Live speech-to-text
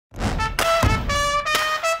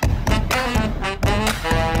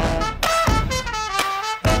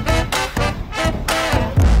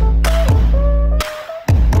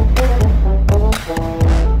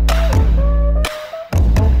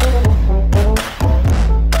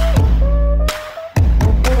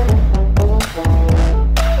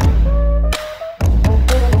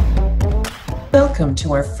welcome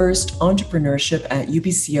to our first Entrepreneurship at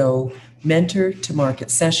UBCO Mentor to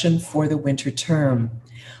Market session for the winter term.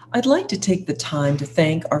 I'd like to take the time to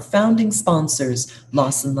thank our founding sponsors,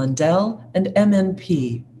 Lawson Lundell and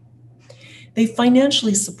MNP. They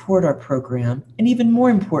financially support our program and, even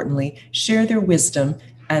more importantly, share their wisdom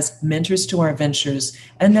as mentors to our ventures,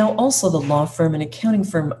 and now also the law firm and accounting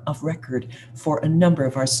firm of record for a number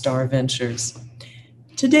of our star ventures.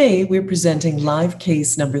 Today, we're presenting live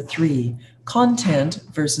case number 3, Content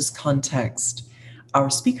versus Context. Our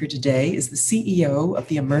speaker today is the CEO of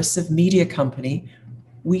the immersive media company,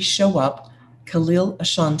 We Show Up, Kahlil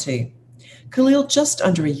Ashanti. Kahlil, just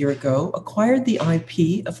under a year ago, acquired the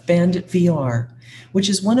IP of Bandit VR, which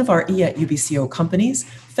is one of our E at UBCO companies,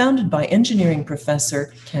 founded by engineering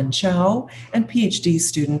professor Ken Chow and PhD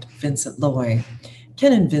student Vincent Loy.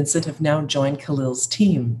 Ken and Vincent have now joined Kahlil's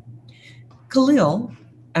team. Kahlil,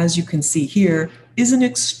 as you can see here, is an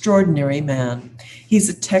extraordinary man. He's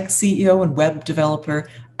a tech CEO and web developer,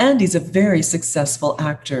 and he's a very successful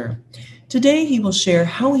actor. Today, he will share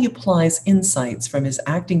how he applies insights from his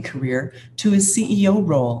acting career to his CEO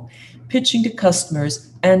role, pitching to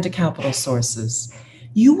customers and to capital sources.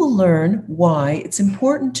 You will learn why it's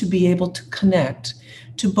important to be able to connect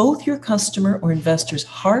to both your customer or investor's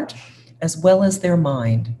heart as well as their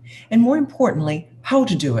mind, and more importantly, how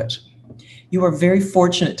to do it. You are very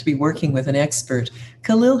fortunate to be working with an expert.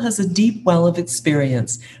 Kahlil has a deep well of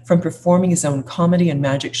experience, from performing his own comedy and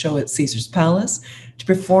magic show at Caesar's Palace, to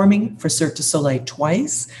performing for Cirque du Soleil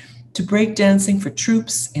twice, to breakdancing for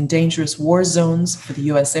troops in dangerous war zones for the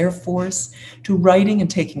U.S. Air Force, to writing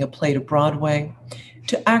and taking a play to Broadway,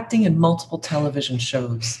 to acting in multiple television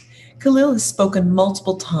shows. Kahlil has spoken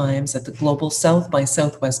multiple times at the Global South by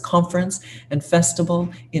Southwest Conference and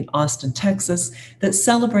Festival in Austin, Texas, that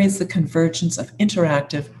celebrates the convergence of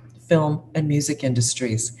interactive film and music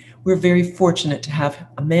industries. We're very fortunate to have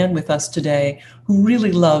a man with us today who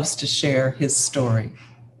really loves to share his story.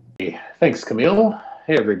 Thanks, Camille.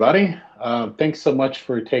 Hey, everybody. Thanks so much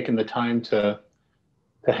for taking the time to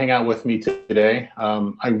hang out with me today.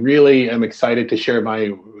 I really am excited to share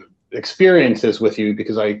my experiences with you,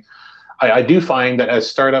 because I do find that as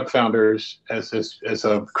startup founders, as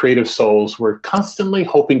creative souls, we're constantly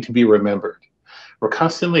hoping to be remembered. We're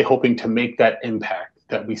constantly hoping to make that impact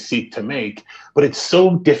that we seek to make, but it's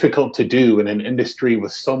so difficult to do in an industry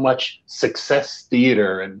with so much success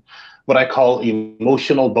theater and what I call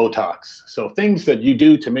emotional Botox. So things that you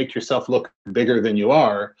do to make yourself look bigger than you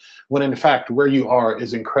are, when in fact where you are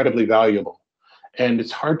is incredibly valuable. And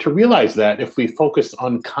it's hard to realize that if we focus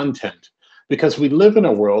on content, because we live in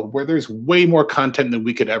a world where there's way more content than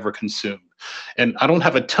we could ever consume. And I don't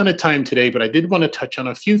have a ton of time today, but I did want to touch on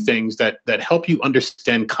a few things that help you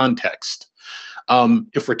understand context.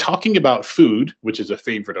 If we're talking about food, which is a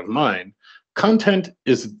favorite of mine, content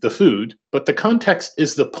is the food, but the context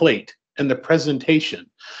is the plate and the presentation.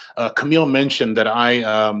 Camille mentioned that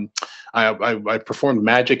I performed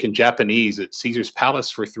magic in Japanese at Caesar's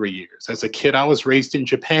Palace for 3 years. As a kid, I was raised in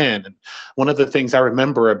Japan. And one of the things I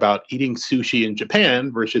remember about eating sushi in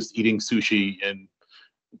Japan versus eating sushi in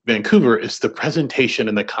Vancouver is the presentation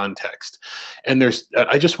and the context. And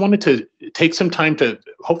I just wanted to take some time to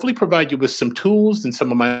hopefully provide you with some tools and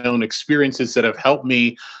some of my own experiences that have helped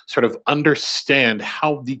me sort of understand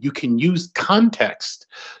how you can use context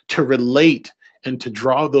to relate and to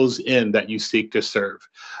draw those in that you seek to serve.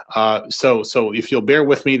 So if you'll bear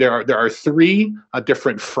with me, there are 3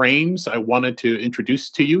 different frames I wanted to introduce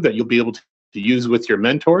to you that you'll be able to use with your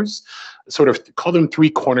mentors. Sort of call them 3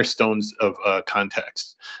 cornerstones of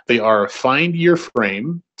context. They are: find your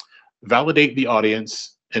frame, validate the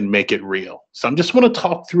audience, and make it real. So I'm just want to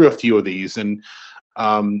talk through a few of these, and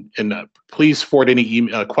please forward any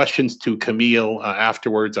questions to Camille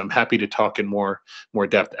afterwards. I'm happy to talk in more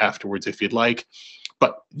depth afterwards if you'd like.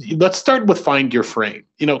 But let's start with find your frame.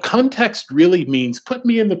 Context really means put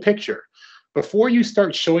me in the picture. Before you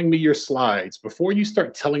start showing me your slides, before you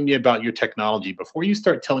start telling me about your technology, before you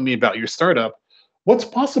start telling me about your startup, what's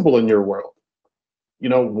possible in your world?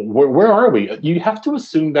 Where are we? You have to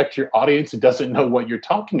assume that your audience doesn't know what you're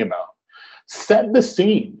talking about. Set the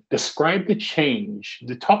scene, describe the change,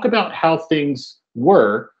 to talk about how things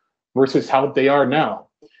were versus how they are now.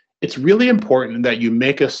 It's really important that you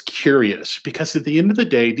make us curious, because at the end of the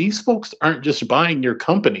day, these folks aren't just buying your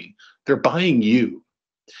company, they're buying you.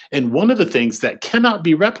 And one of the things that cannot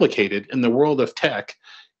be replicated in the world of tech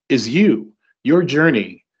is you, your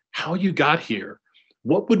journey, how you got here.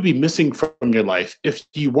 What would be missing from your life if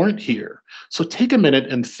you weren't here? So take a minute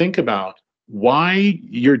and think about why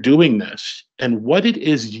you're doing this and what it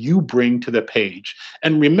is you bring to the page.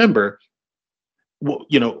 And remember,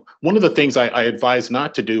 one of the things I advise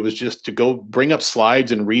not to do is just to go bring up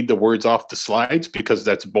slides and read the words off the slides, because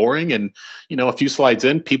that's boring. And, a few slides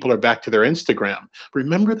in, people are back to their Instagram.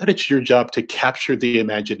 Remember that it's your job to capture the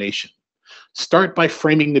imagination. Start by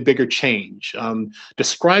framing the bigger change.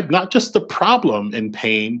 Describe not just the problem and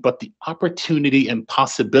pain, but the opportunity and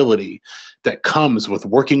possibility that comes with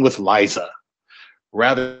working with Liza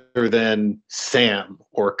rather than Sam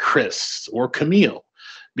or Chris or Camille.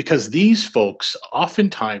 Because these folks,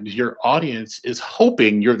 oftentimes your audience is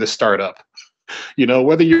hoping you're the startup.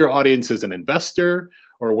 Whether your audience is an investor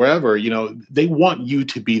or wherever, they want you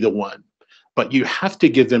to be the one. But you have to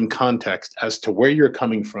give them context as to where you're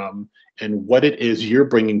coming from and what it is you're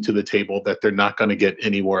bringing to the table that they're not going to get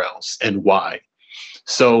anywhere else, and why.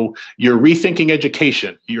 So you're rethinking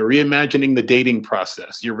education, you're reimagining the dating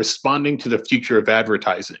process, you're responding to the future of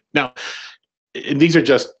advertising. Now, and these are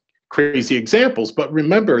just crazy examples, but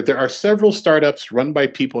remember, there are several startups run by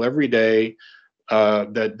people every day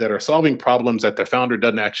that are solving problems that the founder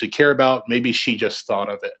doesn't actually care about. Maybe she just thought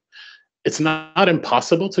of it. It's not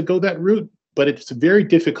impossible to go that route, but it's very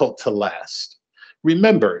difficult to last.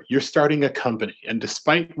 Remember, you're starting a company, and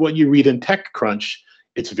despite what you read in TechCrunch,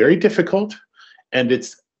 it's very difficult, and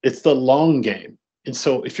it's the long game. And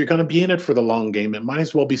so if you're going to be in it for the long game, it might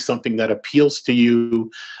as well be something that appeals to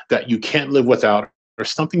you, that you can't live without, or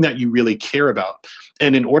something that you really care about.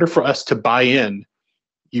 And in order for us to buy in,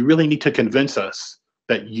 you really need to convince us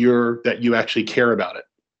that you actually care about it.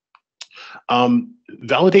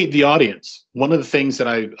 Validate the audience. One of the things that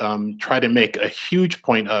I try to make a huge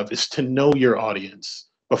point of is to know your audience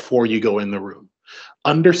before you go in the room.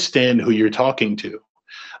 Understand who you're talking to.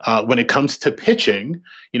 When it comes to pitching,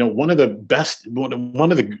 some of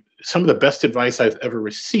the best advice I've ever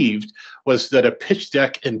received was that a pitch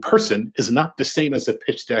deck in person is not the same as a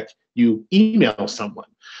pitch deck you email someone,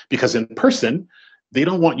 because in person, they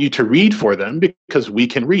don't want you to read for them because we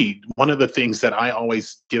can read. One of the things that I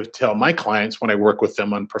always tell my clients when I work with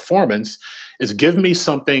them on performance is, give me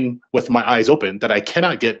something with my eyes open that I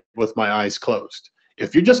cannot get with my eyes closed.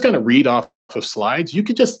 If you're just going to read off of slides, you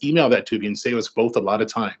could just email that to me and save us both a lot of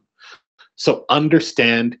time. So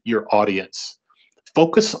understand your audience.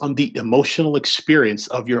 Focus on the emotional experience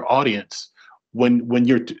of your audience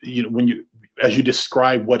as you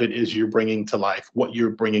describe what it is you're bringing to life, what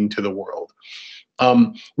you're bringing to the world.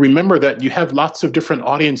 Remember that you have lots of different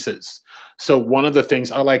audiences. So one of the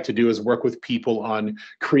things I like to do is work with people on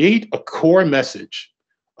create a core message,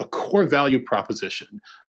 a core value proposition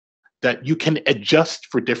that you can adjust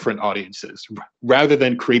for different audiences, rather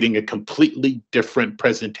than creating a completely different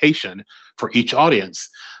presentation for each audience.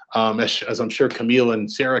 As I'm sure Camille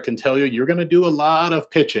and Sarah can tell you, you're going to do a lot of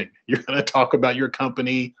pitching. You're going to talk about your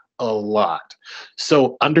company a lot.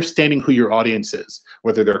 So understanding who your audience is,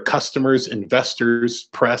 whether they're customers, investors,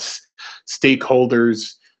 press,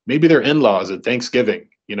 stakeholders, maybe they're in-laws at Thanksgiving,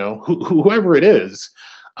 whoever it is,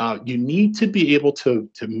 you need to be able to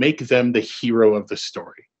make them the hero of the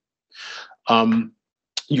story.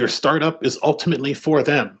 Your startup is ultimately for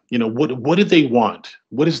them. What do they want?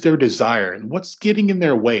 What is their desire? And what's getting in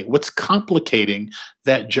their way? What's complicating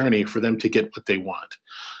that journey for them to get what they want?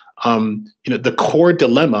 The core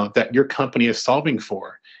dilemma that your company is solving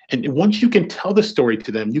for. And once you can tell the story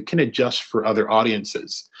to them, you can adjust for other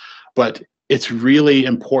audiences. But it's really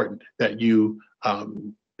important that you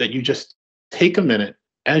just take a minute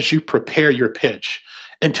as you prepare your pitch,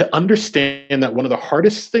 and to understand that one of the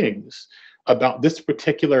hardest things about this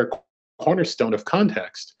particular cornerstone of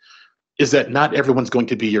context is that not everyone's going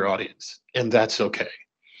to be your audience, and that's okay.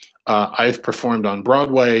 I've performed on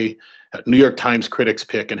Broadway, New York Times critics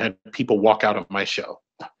pick, and had people walk out of my show.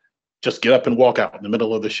 Just get up and walk out in the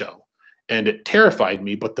middle of the show. And it terrified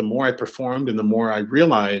me, but the more I performed and the more I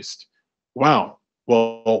realized, wow,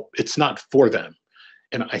 well, it's not for them.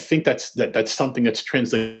 And I think that's something that's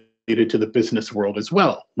translated to the business world as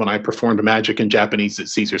well. When I performed Magic in Japanese at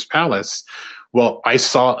Caesar's Palace, well, I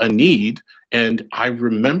saw a need, and I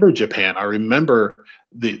remember Japan. I remember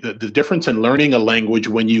the difference in learning a language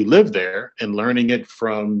when you live there and learning it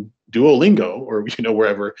from Duolingo or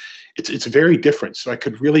wherever. It's very different. So I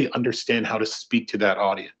could really understand how to speak to that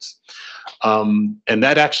audience. And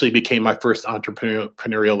that actually became my first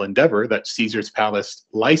entrepreneurial endeavor that Caesar's Palace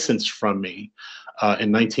licensed from me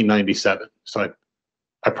in 1997. So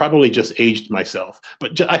I probably just aged myself,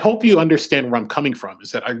 but I hope you understand where I'm coming from,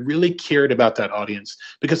 is that I really cared about that audience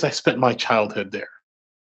because I spent my childhood there.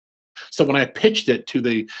 So when I pitched it to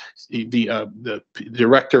the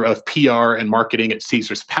director of PR and marketing at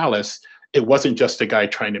Caesar's Palace, it wasn't just a guy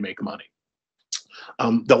trying to make money.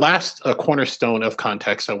 The last cornerstone of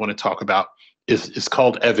context I want to talk about is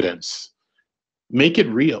called evidence. Make it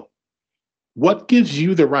real. What gives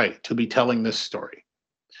you the right to be telling this story?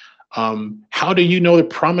 How do you know the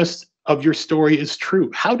promise of your story is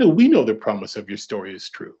true? How do we know the promise of your story is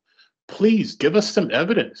true? Please give us some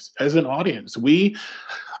evidence as an audience.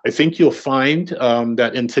 I think you'll find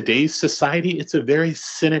that in today's society, it's a very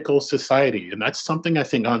cynical society. And that's something I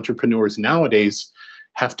think entrepreneurs nowadays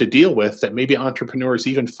have to deal with that maybe entrepreneurs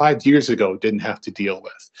even 5 years ago didn't have to deal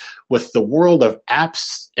with. With the world of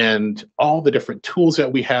apps and all the different tools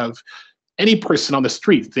that we have, any person on the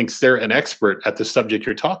street thinks they're an expert at the subject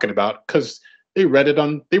you're talking about because they read it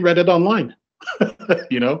online.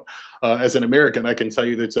 As an American, I can tell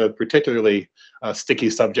you that's a particularly sticky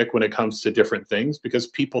subject when it comes to different things because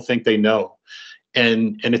people think they know.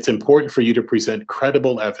 And it's important for you to present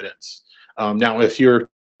credible evidence. Now, if your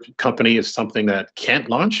company is something that can't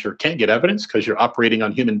launch or can't get evidence because you're operating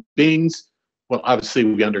on human beings, well, obviously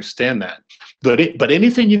we understand that. But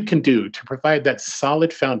anything you can do to provide that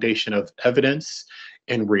solid foundation of evidence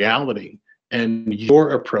and reality and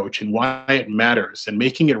your approach and why it matters and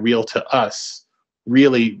making it real to us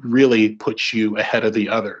really, really puts you ahead of the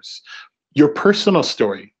others. Your personal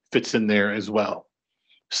story fits in there as well.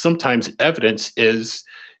 Sometimes evidence is,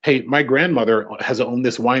 hey, my grandmother has owned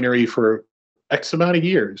this winery for X amount of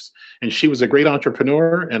years, and she was a great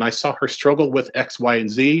entrepreneur, and I saw her struggle with X, Y, and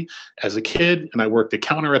Z as a kid, and I worked the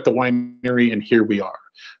counter at the winery, and here we are.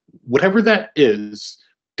 Whatever that is,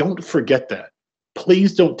 don't forget that.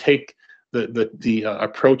 Please don't take the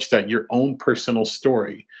approach that your own personal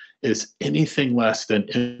story is anything less than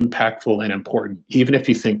impactful and important, even if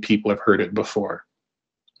you think people have heard it before.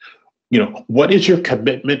 What is your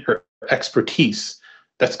commitment or expertise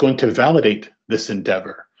that's going to validate this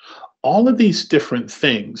endeavor? All of these different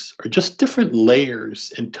things are just different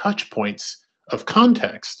layers and touch points of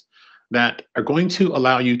context that are going to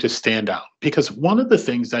allow you to stand out. Because one of the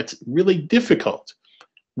things that's really difficult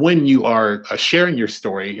when you are sharing your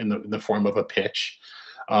story in the form of a pitch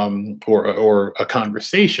or a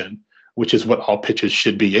conversation, which is what all pitches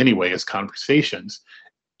should be anyway, as conversations,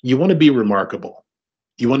 you want to be remarkable.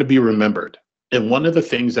 You want to be remembered. And one of the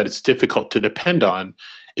things that it's difficult to depend on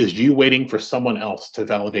is you waiting for someone else to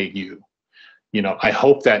validate you. I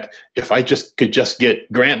hope that if I could just get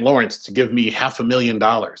Grant Lawrence to give me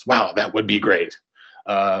 $500,000, wow, that would be great.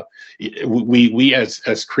 We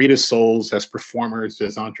as creative souls, as performers,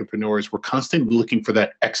 as entrepreneurs, we're constantly looking for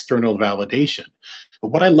that external validation.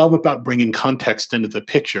 But what I love about bringing context into the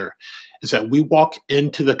picture is that we walk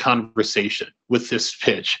into the conversation with this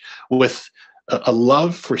pitch with a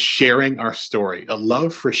love for sharing our story, a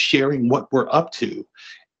love for sharing what we're up to.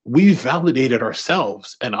 We validated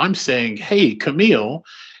ourselves, and I'm saying, hey, Camille,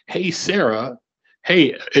 hey, Sarah,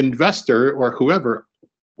 hey, investor or whoever,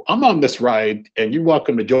 I'm on this ride and you're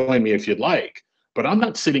welcome to join me if you'd like, but I'm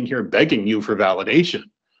not sitting here begging you for validation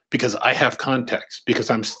because I have context, because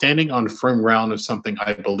I'm standing on firm ground of something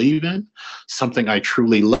I believe in, something I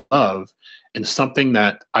truly love, and something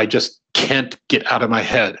that I just can't get out of my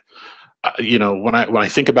head. When I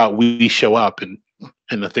think about We Show Up and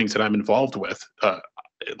the things that I'm involved with,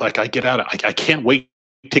 I can't wait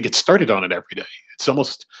to get started on it every day.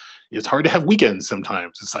 It's hard to have weekends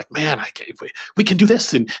sometimes. It's like, man, we can do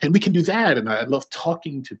this and we can do that. And I love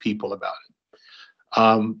talking to people about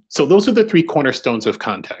it. So those are the 3 cornerstones of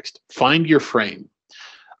context. Find your frame.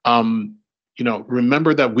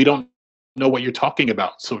 Remember that we don't know what you're talking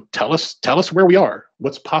about. So tell us where we are,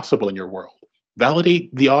 what's possible in your world.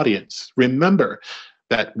 Validate the audience. Remember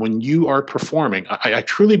that when you are performing, I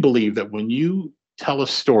truly believe that when you tell a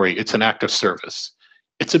story, it's an act of service.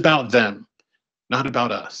 It's about them, not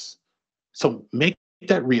about us. So make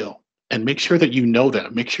that real and make sure that you know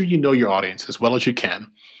them. Make sure you know your audience as well as you can.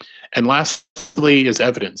 And lastly is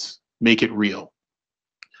evidence. Make it real.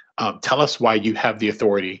 Tell us why you have the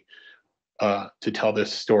authority to tell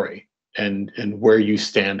this story and where you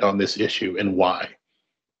stand on this issue and why.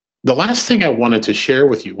 The last thing I wanted to share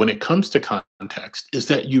with you when it comes to context is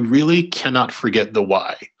that you really cannot forget the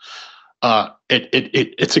why.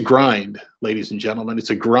 It's a grind, ladies and gentlemen.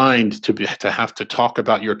 It's a grind to have to talk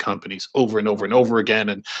about your companies over and over and over again.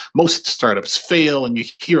 And most startups fail, and you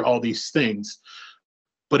hear all these things.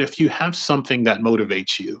 But if you have something that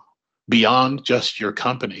motivates you beyond just your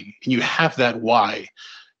company, and you have that why,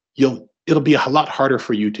 it'll be a lot harder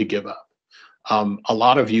for you to give up. A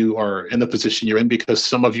lot of you are in the position you're in because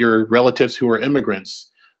some of your relatives who are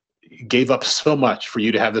immigrants gave up so much for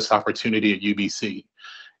you to have this opportunity at UBC.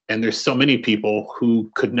 And there's so many people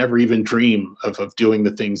who could never even dream of doing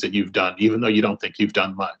the things that you've done, even though you don't think you've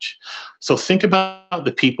done much. So think about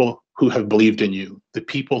the people who have believed in you, the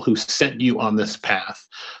people who sent you on this path,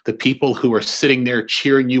 the people who are sitting there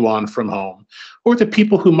cheering you on from home, or the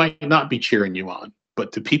people who might not be cheering you on,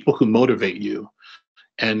 but the people who motivate you.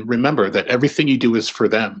 And remember that everything you do is for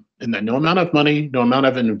them, and that no amount of money, no amount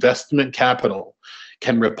of investment capital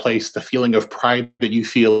can replace the feeling of pride that you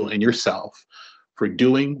feel in yourself for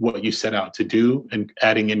doing what you set out to do and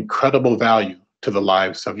adding incredible value to the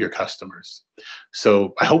lives of your customers.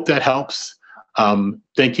 So I hope that helps.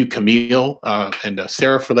 Thank you, Kahlil and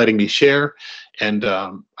Sarah, for letting me share. And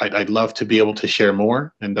I'd love to be able to share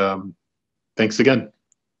more. And thanks again.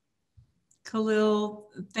 Kahlil,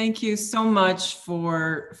 thank you so much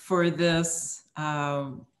for this.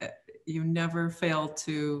 You never fail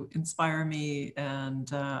to inspire me, and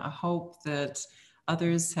I hope that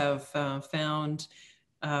others have found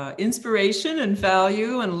inspiration and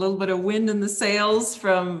value and a little bit of wind in the sails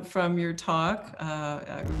from your talk.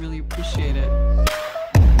 I really appreciate it.